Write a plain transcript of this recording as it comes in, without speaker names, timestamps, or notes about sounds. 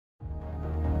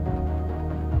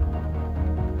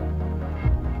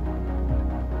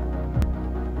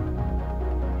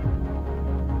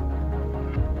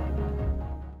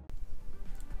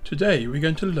Today we're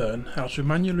going to learn how to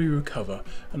manually recover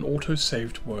an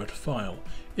auto-saved Word file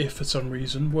if for some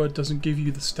reason Word doesn't give you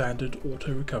the standard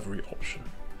auto recovery option.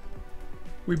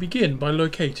 We begin by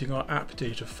locating our app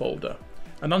data folder,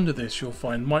 and under this you'll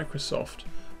find Microsoft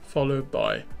followed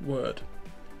by Word.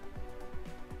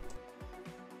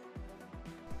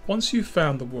 Once you've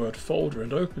found the Word folder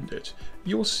and opened it,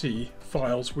 you'll see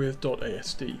files with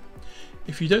 .asd.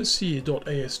 If you don't see a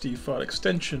 .asd file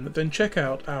extension, then check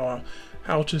out our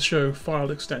How to Show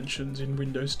File Extensions in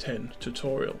Windows 10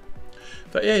 tutorial.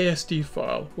 The ASD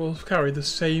file will carry the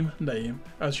same name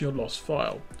as your lost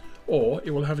file, or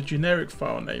it will have a generic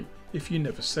file name if you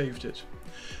never saved it.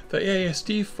 The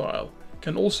ASD file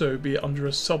can also be under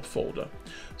a subfolder.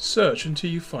 Search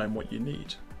until you find what you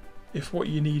need. If what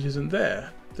you need isn't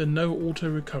there, then no auto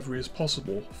recovery is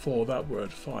possible for that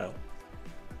Word file.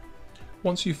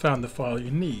 Once you've found the file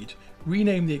you need,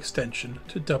 rename the extension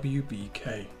to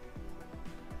WBK.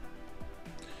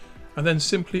 And then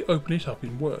simply open it up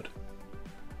in Word.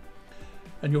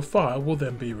 And your file will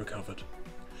then be recovered.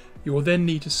 You will then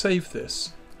need to save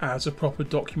this as a proper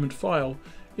document file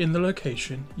in the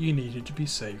location you need it to be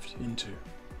saved into.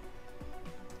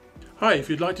 Hi, if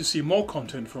you'd like to see more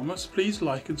content from us, please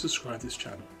like and subscribe this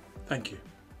channel. Thank you.